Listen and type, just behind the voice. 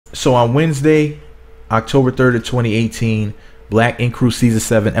So on Wednesday, October 3rd of 2018, Black Ink Crew Season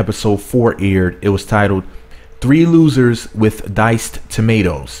 7 Episode 4 aired. It was titled, Three Losers with Diced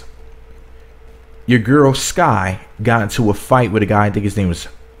Tomatoes. Your girl Sky got into a fight with a guy, I think his name was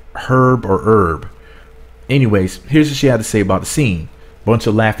Herb. Anyways, here's what she had to say about the scene. Bunch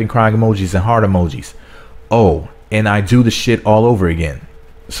of laughing, crying emojis and heart emojis. Oh, and I do the shit all over again.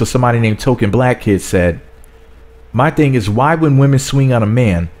 So somebody named Token Black Kid said, my thing is, why when women swing on a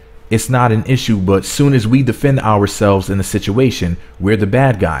man, it's not an issue, but soon as we defend ourselves in a situation, we're the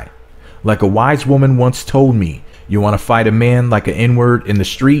bad guy. Like a wise woman once told me, you want to fight a man like an N-word in the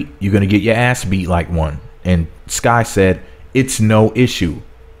street, you're going to get your ass beat like one. And Sky said, it's no issue.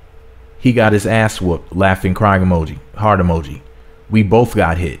 He got his ass whooped, laughing, crying emoji, heart emoji. We both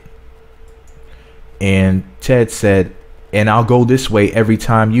got hit. And Ted said, and I'll go this way every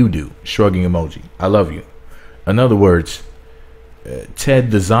time you do, shrugging emoji. I love you. In other words,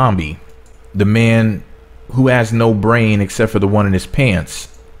 Ted the zombie, the man who has no brain except for the one in his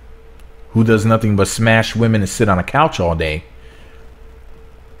pants, who does nothing but smash women and sit on a couch all day,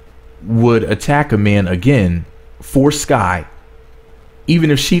 would attack a man again for Sky, even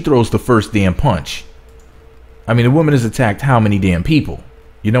if she throws the first damn punch. I mean, the woman has attacked how many damn people?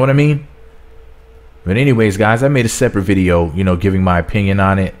 You know what I mean? But anyways, guys, I made a separate video, you know, giving my opinion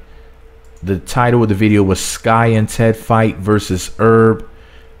on it. The title of the video was Sky and Ted Fight versus Herb.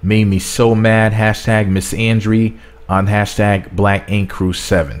 Made me so mad. Hashtag MISANDRY on hashtag Black Ink Crew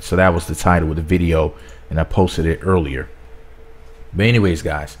 7. So that was the title of the video, and I posted it earlier. But anyways,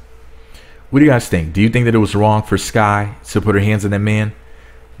 guys, what do you guys think? Do you think that it was wrong for Sky to put her hands on that man?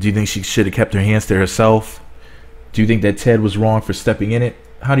 Do you think she should have kept her hands to herself? Do you think that Ted was wrong for stepping in it?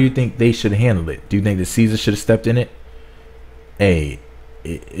 How do you think they should have handled it? Do you think that Caesar should have stepped in it? Hey,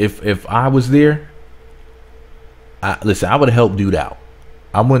 if I was there, listen, I would have helped dude out.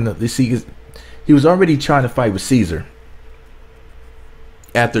 I wouldn't have, see, he was already trying to fight with Caesar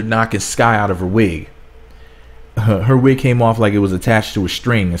after knocking Sky out of her wig. Her wig came off like it was attached to a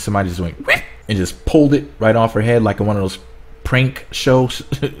string, and somebody just went and just pulled it right off her head like in one of those prank shows,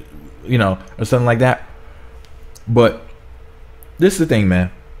 you know, or something like that. But this is the thing,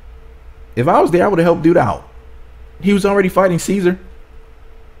 man. If I was there, I would have helped dude out. He was already fighting Caesar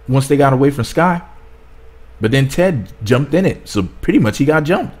once they got away from Sky. But then Ted jumped in it. So pretty much he got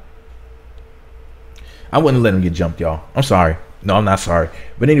jumped. I wouldn't let him get jumped, y'all. I'm sorry. No, I'm not sorry.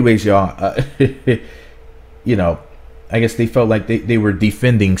 But anyways, y'all, you know, I guess they felt like they were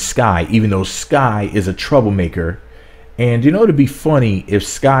defending Sky, even though Sky is a troublemaker. And you know, it'd be funny if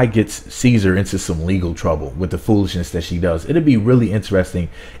Sky gets Caesar into some legal trouble with the foolishness that she does. It'd be really interesting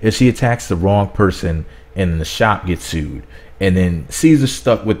if she attacks the wrong person and the shop gets sued. And then Caesar's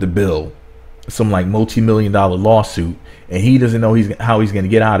stuck with the bill, some like multi-million-dollar lawsuit, and he doesn't know how he's going to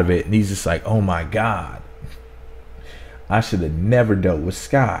get out of it. And he's just like, oh my God, I should have never dealt with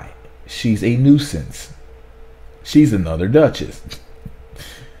Sky. She's a nuisance. She's another Duchess.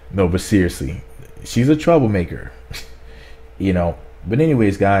 No, but seriously, she's a troublemaker. You know, but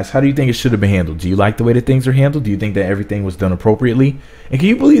anyways, guys, how do you think it should have been handled? Do you like the way that things are handled? Do you think that everything was done appropriately? And can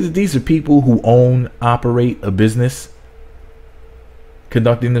you believe that these are people who operate a business,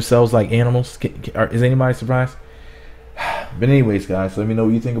 conducting themselves like animals? Is anybody surprised? But anyways, guys, let me know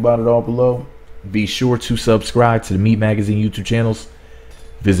what you think about it all below. Be sure to subscribe to the Meat Magazine YouTube channels.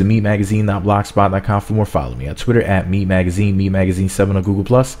 Visit meatmagazine.blogspot.com for more. Follow me on Twitter at Meat Magazine, Meat Magazine 7 on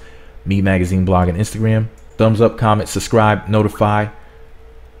Google+, Meat Magazine blog and Instagram. Thumbs up, comment, subscribe, notify.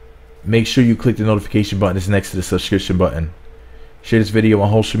 Make sure you click the notification button that's next to the subscription button. Share this video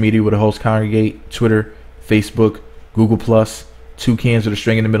on social media where the hosts congregate. Twitter, Facebook, Google+. 2 cans with a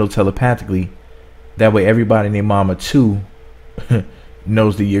string in the middle telepathically. That way everybody named Mama 2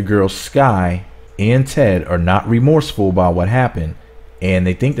 knows that your girls Sky and Ted are not remorseful about what happened. And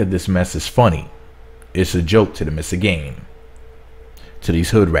they think that this mess is funny. It's a joke to them. It's a game. To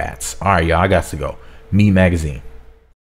these hood rats. Alright, y'all, I got to go. Meat Magazine.